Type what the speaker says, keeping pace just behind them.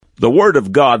The Word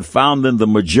of God found in the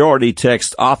majority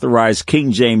text authorized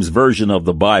King James Version of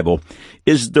the Bible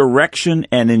is direction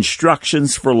and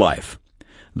instructions for life.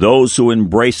 Those who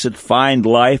embrace it find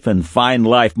life and find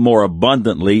life more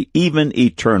abundantly, even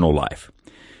eternal life.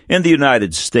 In the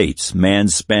United States, man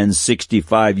spends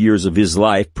 65 years of his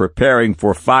life preparing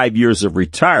for 5 years of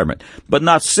retirement, but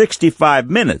not 65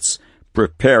 minutes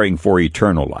preparing for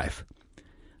eternal life.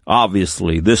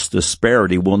 Obviously, this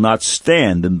disparity will not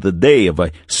stand in the day of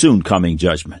a soon-coming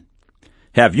judgment.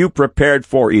 Have you prepared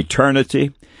for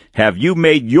eternity? Have you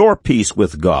made your peace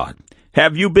with God?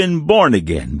 Have you been born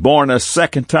again, born a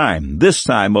second time, this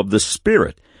time of the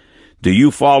Spirit? Do you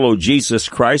follow Jesus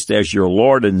Christ as your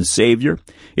Lord and Savior?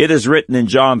 It is written in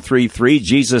John 3:3,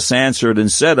 Jesus answered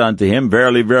and said unto him,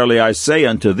 Verily, verily, I say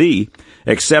unto thee,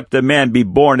 except a man be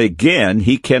born again,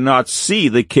 he cannot see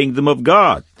the kingdom of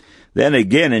God. Then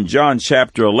again in John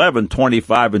chapter 11,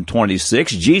 25 and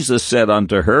 26, Jesus said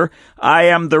unto her, I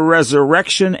am the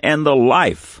resurrection and the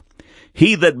life.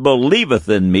 He that believeth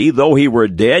in me, though he were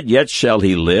dead, yet shall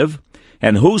he live.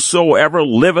 And whosoever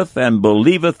liveth and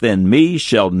believeth in me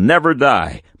shall never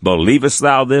die. Believest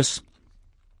thou this?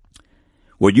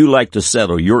 Would you like to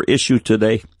settle your issue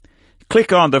today?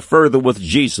 Click on the Further with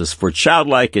Jesus for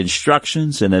childlike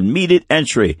instructions and immediate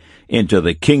entry into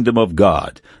the kingdom of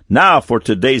God. Now for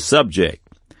today's subject.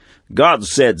 God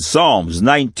said, Psalms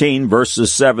 19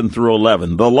 verses 7 through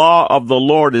 11, The law of the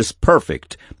Lord is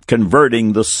perfect,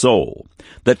 converting the soul.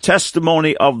 The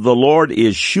testimony of the Lord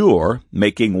is sure,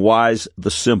 making wise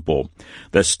the simple.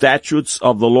 The statutes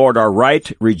of the Lord are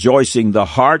right, rejoicing the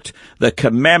heart. The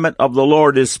commandment of the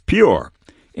Lord is pure,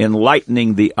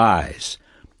 enlightening the eyes.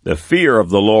 The fear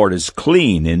of the Lord is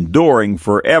clean, enduring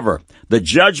forever. The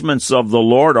judgments of the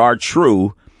Lord are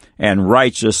true and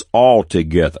righteous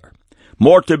altogether.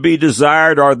 More to be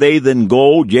desired are they than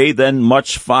gold, yea, than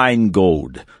much fine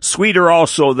gold. Sweeter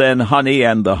also than honey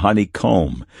and the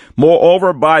honeycomb.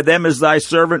 Moreover, by them is thy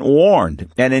servant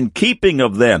warned, and in keeping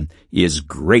of them is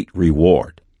great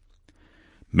reward.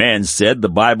 Man said the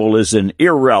Bible is an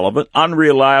irrelevant,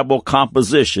 unreliable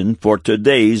composition for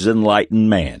today's enlightened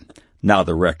man. Now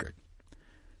the record.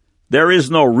 There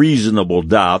is no reasonable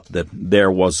doubt that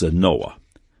there was a Noah,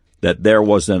 that there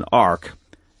was an ark,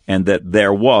 and that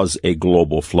there was a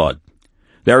global flood.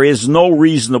 There is no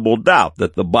reasonable doubt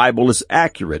that the Bible is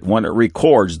accurate when it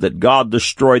records that God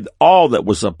destroyed all that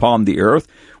was upon the earth,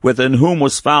 within whom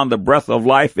was found the breath of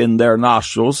life in their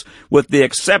nostrils, with the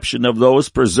exception of those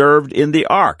preserved in the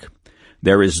ark.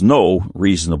 There is no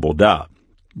reasonable doubt.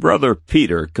 Brother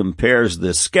Peter compares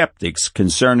the skeptics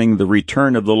concerning the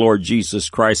return of the Lord Jesus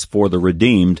Christ for the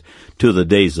redeemed to the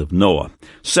days of Noah.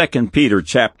 2 Peter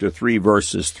chapter 3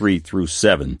 verses 3 through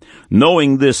 7.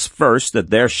 Knowing this first, that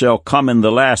there shall come in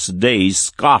the last days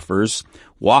scoffers,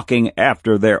 walking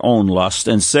after their own lust,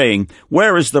 and saying,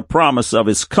 Where is the promise of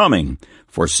his coming?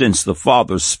 For since the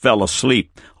fathers fell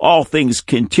asleep, all things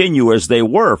continue as they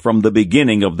were from the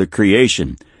beginning of the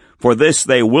creation. For this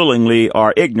they willingly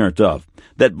are ignorant of,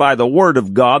 that by the word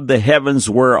of God the heavens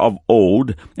were of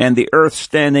old, and the earth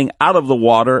standing out of the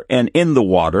water and in the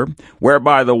water,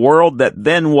 whereby the world that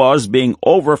then was, being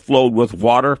overflowed with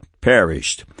water,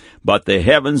 perished. But the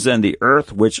heavens and the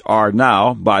earth, which are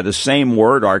now, by the same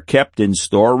word, are kept in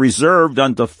store, reserved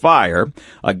unto fire,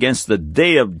 against the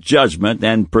day of judgment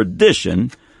and perdition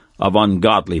of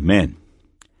ungodly men.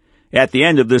 At the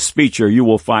end of this feature, you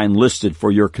will find listed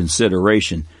for your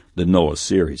consideration the Noah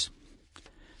series.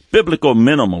 Biblical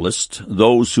minimalists,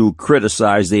 those who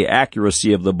criticize the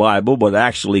accuracy of the Bible but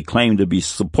actually claim to be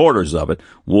supporters of it,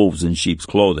 wolves in sheep's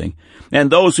clothing, and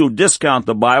those who discount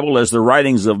the Bible as the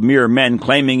writings of mere men,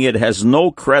 claiming it has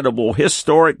no credible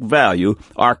historic value,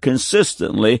 are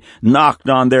consistently knocked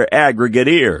on their aggregate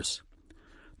ears.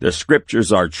 The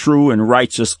Scriptures are true and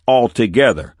righteous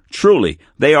altogether. Truly,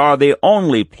 they are the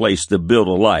only place to build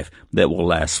a life that will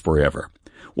last forever.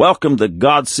 Welcome to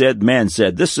God Said, Man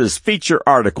Said. This is feature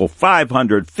article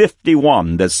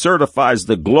 551 that certifies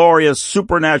the glorious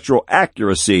supernatural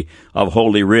accuracy of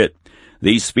Holy Writ.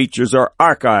 These features are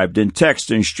archived in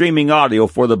text and streaming audio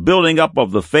for the building up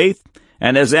of the faith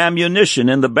and as ammunition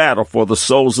in the battle for the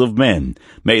souls of men.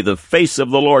 May the face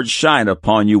of the Lord shine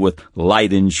upon you with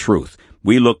light and truth.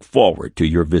 We look forward to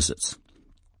your visits.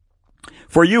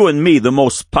 For you and me, the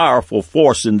most powerful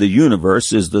force in the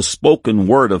universe is the spoken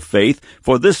word of faith,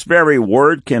 for this very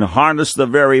word can harness the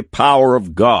very power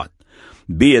of God.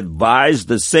 Be advised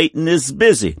that Satan is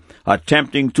busy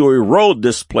attempting to erode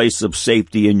this place of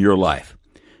safety in your life.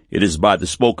 It is by the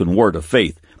spoken word of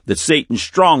faith that Satan's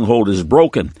stronghold is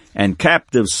broken and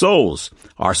captive souls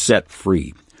are set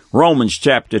free. Romans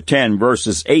chapter 10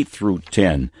 verses 8 through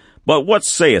 10. But what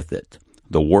saith it?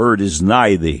 The word is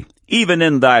nigh thee, even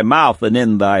in thy mouth and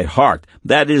in thy heart.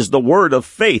 That is the word of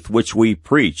faith which we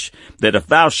preach, that if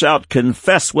thou shalt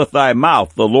confess with thy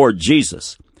mouth the Lord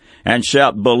Jesus, and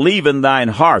shalt believe in thine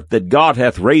heart that God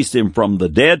hath raised him from the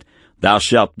dead, thou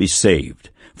shalt be saved.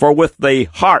 For with the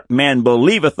heart man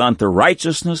believeth unto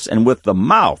righteousness, and with the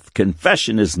mouth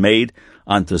confession is made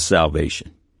unto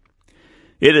salvation.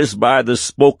 It is by the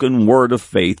spoken word of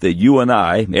faith that you and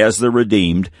I, as the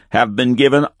redeemed, have been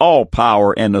given all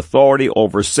power and authority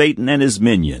over Satan and his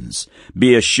minions.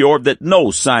 Be assured that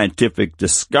no scientific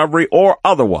discovery or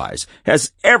otherwise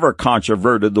has ever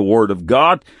controverted the word of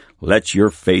God. Let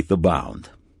your faith abound.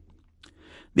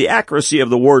 The accuracy of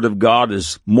the Word of God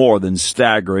is more than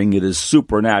staggering. It is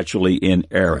supernaturally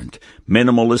inerrant.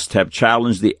 Minimalists have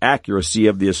challenged the accuracy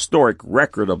of the historic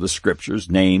record of the Scriptures,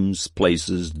 names,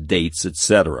 places, dates,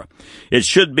 etc. It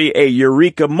should be a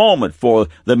eureka moment for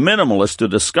the minimalist to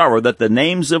discover that the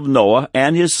names of Noah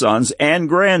and his sons and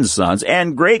grandsons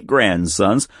and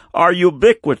great-grandsons are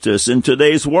ubiquitous in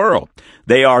today's world.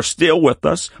 They are still with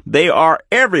us. They are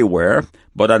everywhere.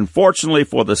 But unfortunately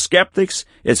for the skeptics,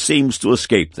 it seems to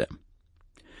escape them.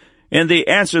 In the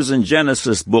Answers in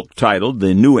Genesis book titled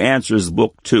The New Answers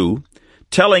Book 2,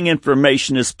 telling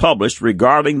information is published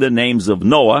regarding the names of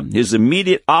Noah, his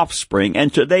immediate offspring,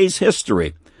 and today's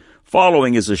history.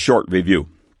 Following is a short review.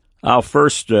 I'll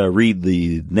first read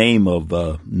the name of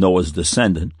Noah's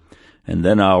descendant, and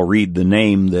then I'll read the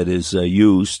name that is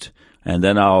used, and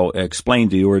then I'll explain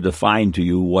to you or define to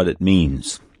you what it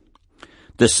means.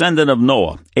 Descendant of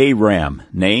Noah, Aram.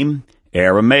 Name,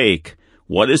 Aramaic.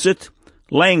 What is it?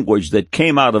 Language that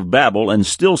came out of Babel and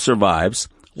still survives,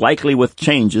 likely with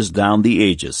changes down the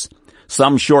ages.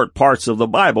 Some short parts of the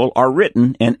Bible are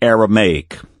written in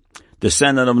Aramaic.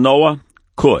 Descendant of Noah,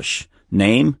 Cush.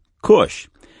 Name, Cush.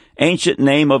 Ancient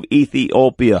name of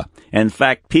Ethiopia. In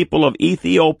fact, people of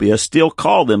Ethiopia still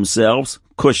call themselves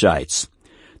Cushites.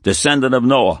 Descendant of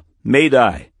Noah,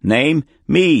 Madai. Name,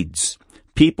 Medes.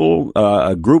 People,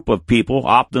 a group of people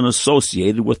often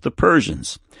associated with the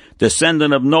Persians.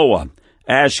 Descendant of Noah,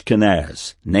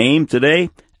 Ashkenaz. Name today,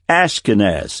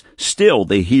 Ashkenaz, still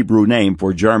the Hebrew name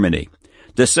for Germany.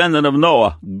 Descendant of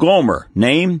Noah, Gomer.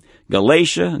 Name,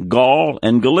 Galatia, Gaul,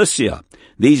 and Galicia.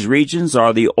 These regions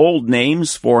are the old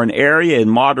names for an area in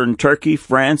modern Turkey,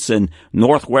 France, and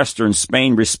northwestern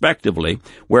Spain, respectively,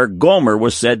 where Gomer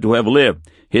was said to have lived.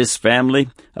 His family,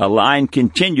 a line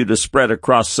continued to spread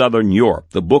across southern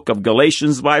Europe. The book of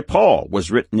Galatians by Paul was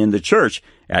written in the church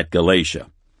at Galatia.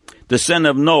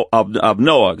 Descendant of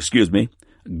Noah,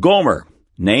 Gomer.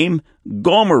 Name,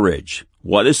 Gomerage.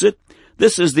 What is it?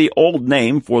 This is the old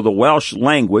name for the Welsh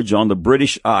language on the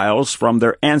British Isles from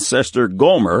their ancestor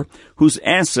Gomer, whose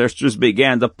ancestors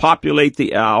began to populate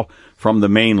the isle from the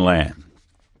mainland.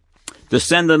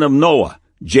 Descendant of Noah,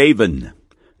 Javan.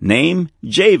 Name,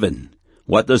 Javan.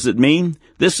 What does it mean?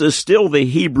 This is still the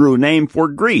Hebrew name for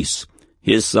Greece.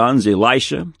 His sons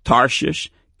Elisha,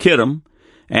 Tarshish, Kittim,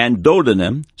 and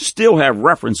Dodanim still have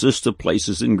references to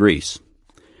places in Greece.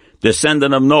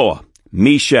 Descendant of Noah,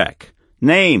 Meshach.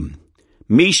 Name,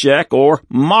 Meshach or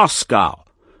Moscow.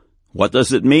 What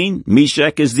does it mean?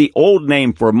 Meshach is the old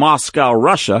name for Moscow,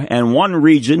 Russia, and one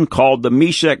region called the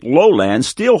Meshach Lowland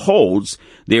still holds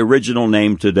the original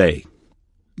name today.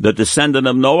 The descendant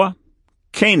of Noah,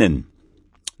 Canaan.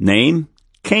 Name,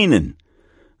 Canaan,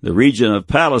 the region of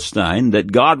Palestine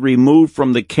that God removed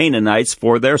from the Canaanites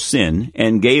for their sin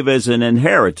and gave as an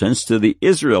inheritance to the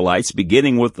Israelites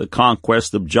beginning with the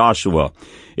conquest of Joshua.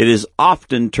 It is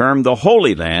often termed the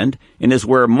Holy Land and is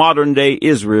where modern-day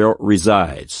Israel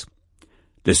resides.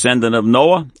 Descendant of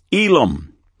Noah,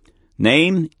 Elam.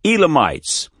 Name,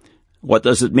 Elamites. What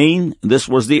does it mean? This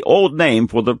was the old name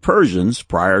for the Persians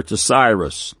prior to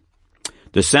Cyrus.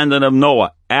 Descendant of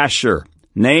Noah, Asher.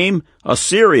 Name,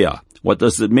 Assyria. What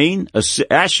does it mean?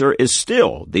 Asher is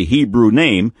still the Hebrew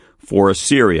name for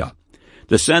Assyria.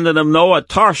 Descendant of Noah,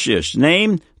 Tarshish.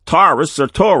 Name, Taurus or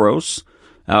Tauros.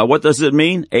 What does it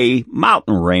mean? A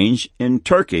mountain range in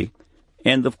Turkey.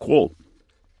 End of quote.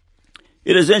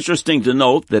 It is interesting to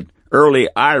note that early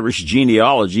Irish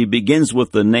genealogy begins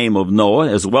with the name of Noah,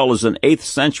 as well as an 8th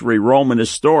century Roman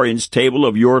historian's table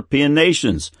of European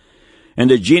nations. In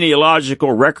the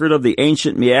genealogical record of the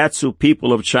ancient Miatsu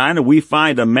people of China, we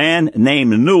find a man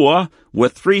named Nua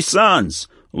with 3 sons,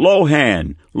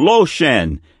 Lohan,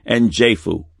 Loshen, and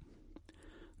Japhu.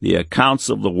 The accounts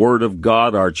of the Word of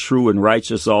God are true and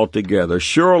righteous altogether.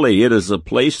 Surely it is a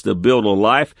place to build a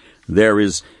life. There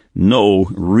is no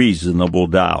reasonable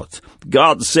doubt.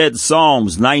 God said,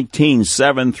 Psalms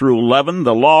 19:7-11,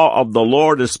 the law of the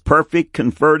Lord is perfect,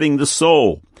 converting the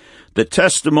soul. The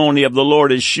testimony of the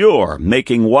Lord is sure,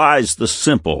 making wise the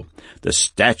simple. The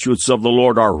statutes of the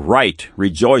Lord are right,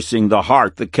 rejoicing the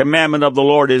heart. The commandment of the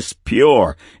Lord is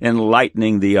pure,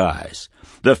 enlightening the eyes.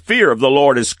 The fear of the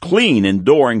Lord is clean,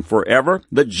 enduring forever.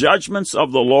 The judgments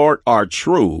of the Lord are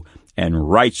true and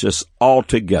righteous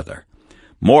altogether.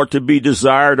 More to be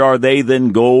desired are they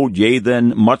than gold, yea,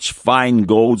 than much fine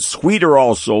gold, sweeter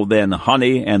also than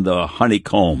honey and the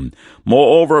honeycomb.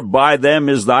 Moreover, by them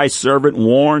is thy servant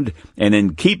warned, and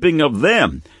in keeping of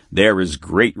them there is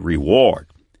great reward.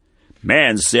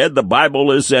 Man said the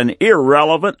Bible is an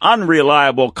irrelevant,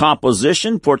 unreliable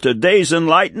composition for today's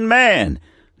enlightened man.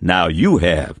 Now you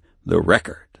have the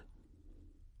record.